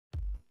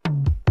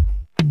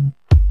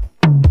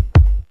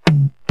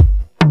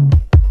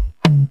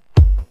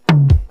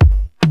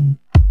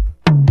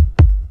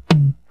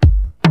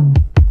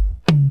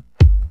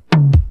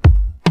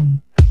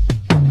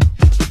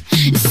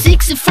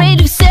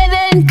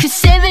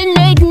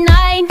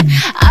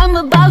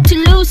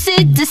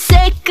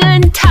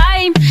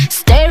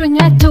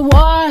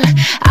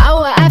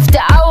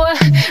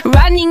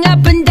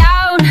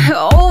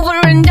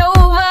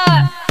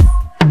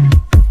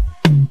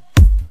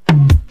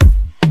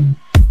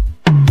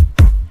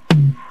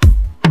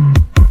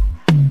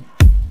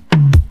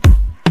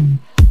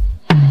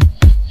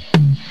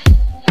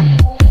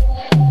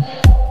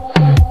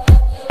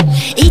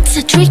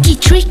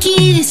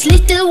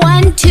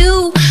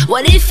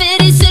What if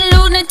it is a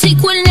lunatic?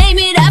 We'll name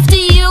it after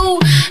you.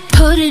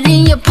 Put it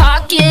in your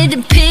pocket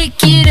and pick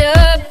it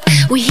up.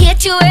 We're here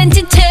to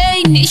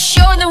entertain,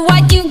 show them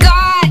what you got.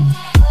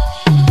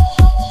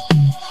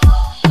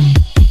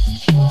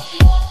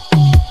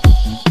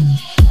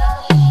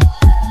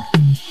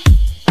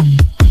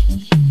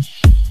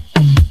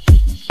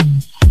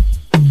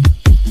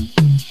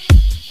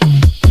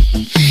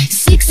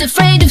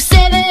 Afraid of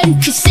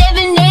 7, 'cause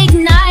 7, 8,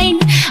 9.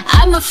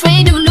 I'm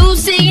afraid of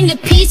losing the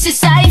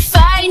pieces I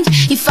find.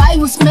 If I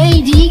was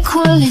made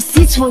equal, is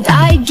this what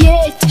I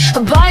get? A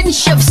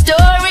bunch of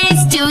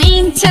stories to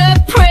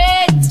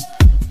interpret.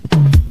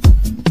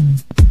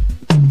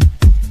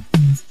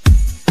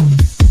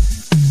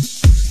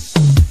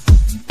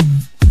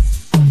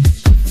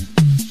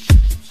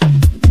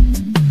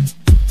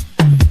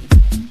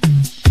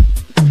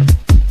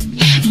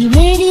 You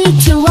ready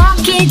to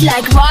rock it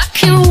like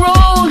rock and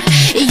roll?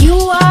 You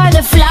are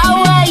the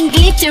flower in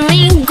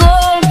glittering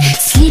gold,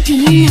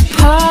 sleeping in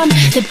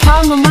the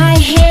palm of my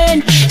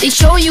hand. They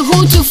show you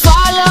who to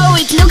follow,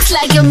 it looks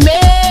like a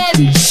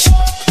man.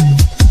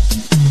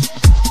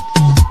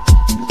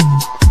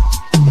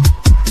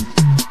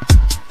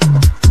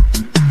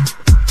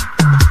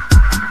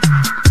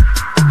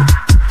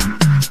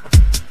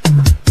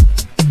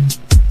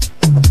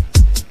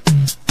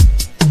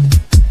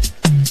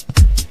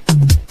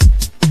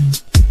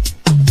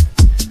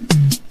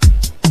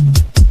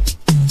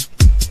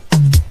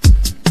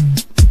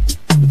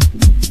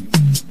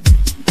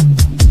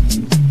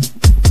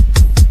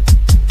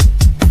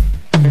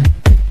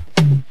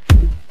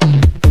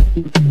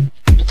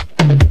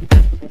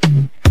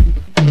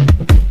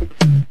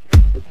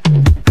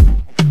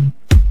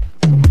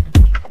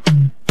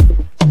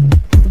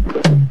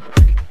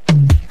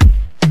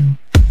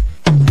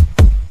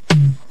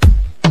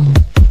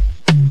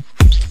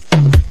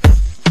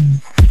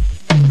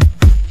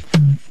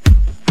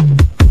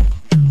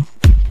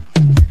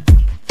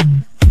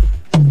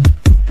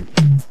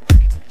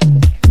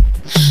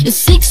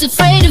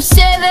 Afraid of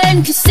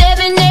 7, 'cause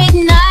 7, 8,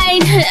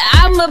 9.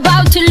 I'm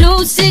about to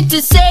lose it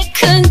the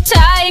second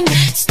time.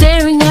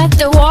 Staring at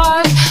the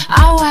wall,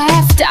 hour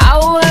after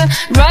hour,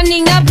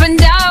 running up and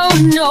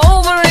down,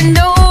 over and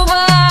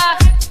over.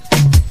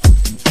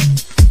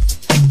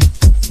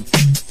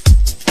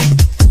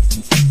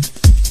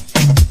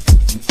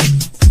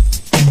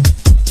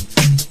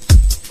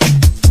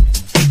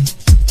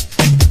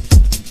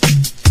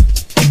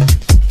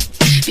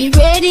 Be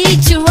ready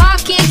to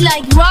rock it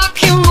like rock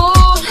and roll.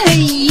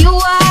 You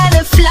are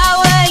the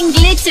flower in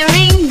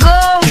glittering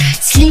gold,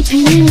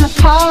 sleeping in the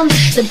palm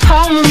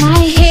of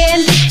my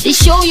hand. They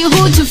show you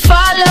who to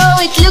follow,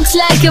 it looks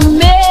like a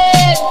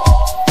man.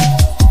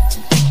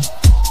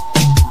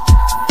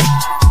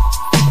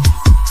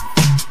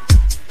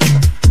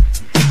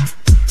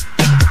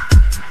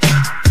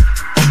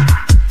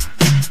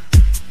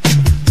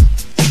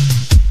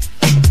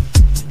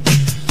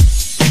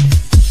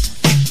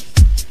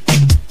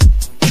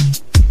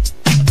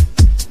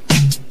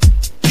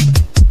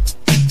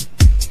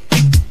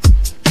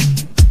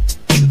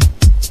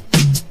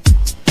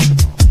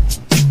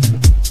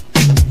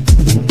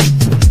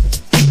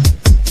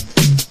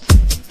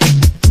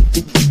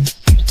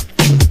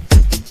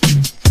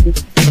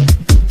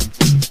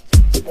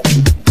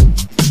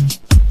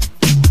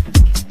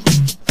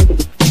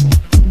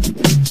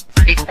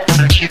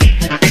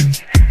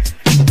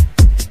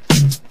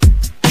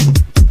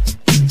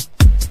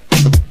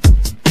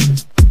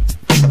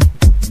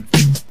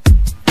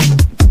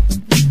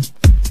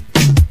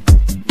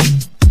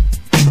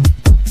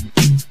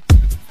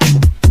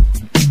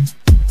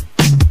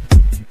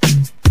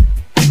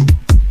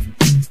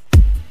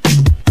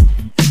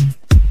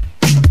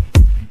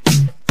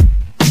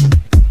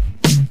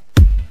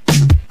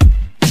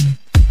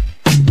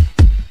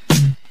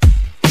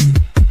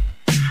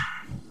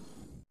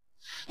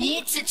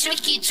 It's a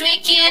tricky,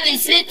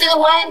 this little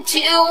one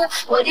too.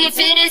 What if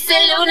it is a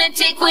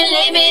lunatic? We'll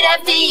name it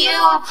after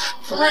you.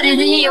 Put it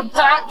in your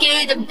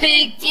pocket and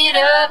pick it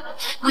up.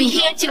 We're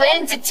here to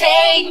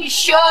entertain,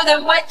 show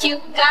them what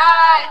you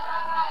got.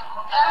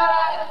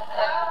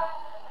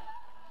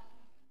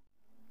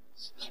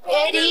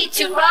 Ready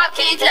to rock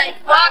it like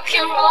rock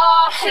and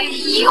roll.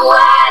 You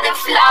are the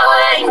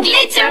flower in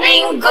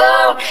glittering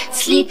gold,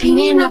 sleeping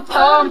in the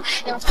palm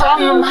of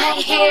my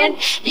hand.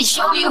 They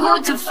show you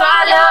who to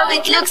follow,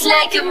 it looks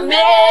like a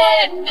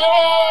man.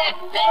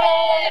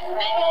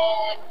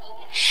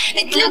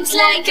 It looks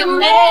like a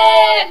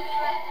man.